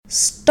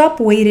Stop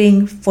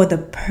waiting for the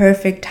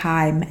perfect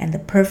time and the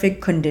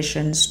perfect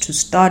conditions to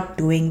start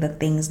doing the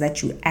things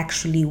that you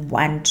actually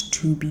want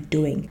to be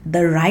doing.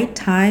 The right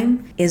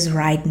time is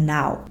right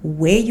now.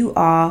 Where you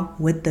are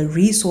with the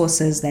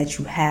resources that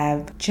you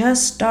have,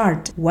 just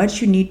start.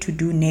 What you need to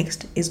do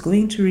next is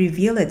going to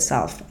reveal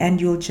itself, and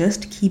you'll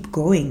just keep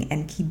going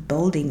and keep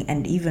building,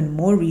 and even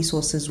more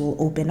resources will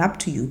open up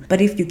to you.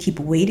 But if you keep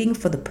waiting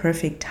for the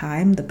perfect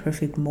time, the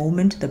perfect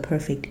moment, the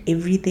perfect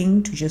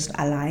everything to just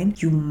align,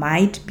 you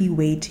might be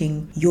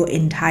waiting your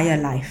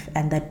entire life,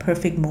 and that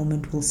perfect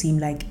moment will seem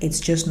like it's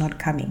just not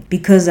coming.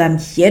 Because I'm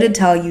here to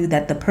tell you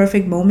that the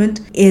perfect moment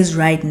is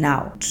right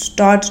now.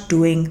 Start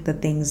doing the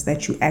things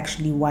that you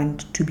actually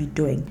want to be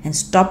doing, and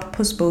stop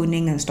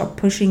postponing and stop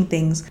pushing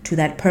things to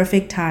that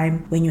perfect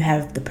time when you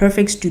have the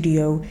perfect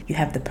studio, you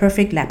have the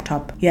perfect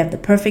laptop, you have the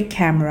perfect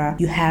camera,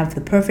 you have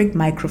the perfect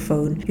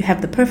microphone, you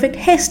have the perfect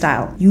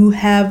hairstyle, you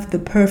have the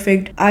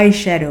perfect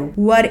eyeshadow,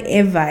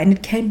 whatever. And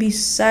it can be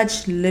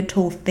such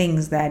little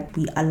things that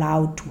we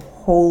allow to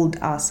hold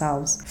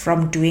ourselves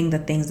from doing the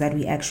things that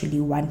we actually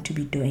want to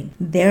be doing.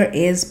 There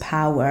is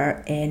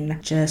power in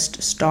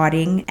just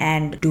starting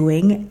and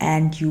doing,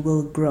 and you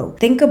will grow.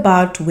 Think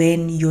about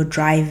when you're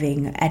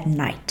driving at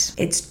night.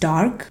 It's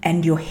dark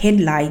and your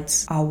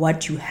headlights are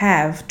what you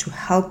have to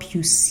help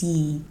you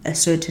see a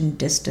certain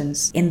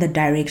distance in the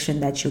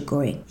direction that you're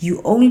going.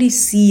 You only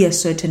see a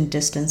certain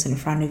distance in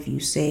front of you,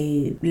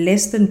 say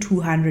less than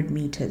 200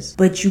 meters,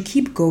 but you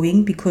keep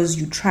going because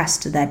you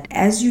trust that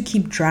as you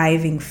keep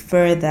driving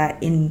further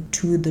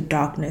into the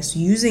darkness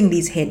using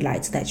these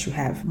headlights that you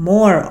have,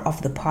 more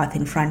of the path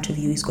in front of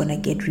you is going to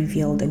get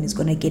revealed and it's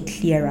going to get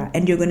clearer,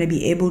 and you're going to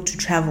be able to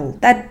travel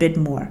that bit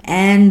more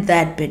and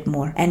that bit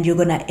more, and you're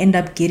going to end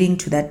up getting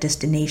to that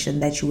destination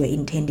that you were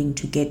intending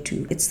to get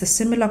to. It's the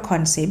similar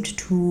concept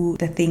to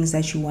the things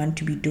that you want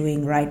to be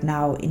doing right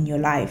now in your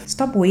life.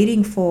 Stop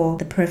waiting for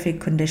the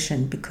perfect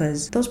condition,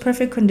 because those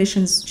perfect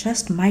conditions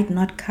just might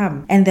not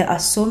come, and there are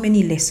so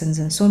many lessons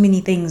and so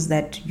many things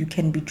that you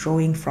can be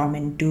drawing from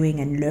and doing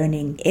and learning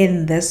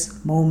in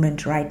this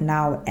moment right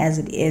now, as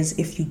it is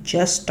if you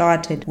just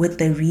started with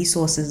the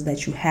resources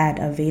that you had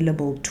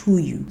available to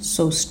you.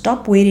 So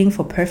stop waiting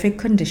for perfect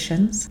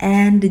conditions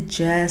and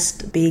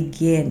just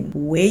begin.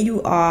 Where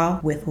you are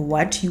with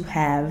what you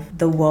have,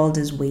 the world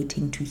is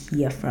waiting to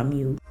hear from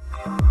you.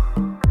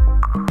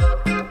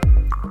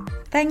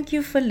 Thank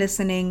you for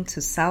listening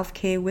to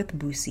Self-Care with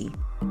Busi.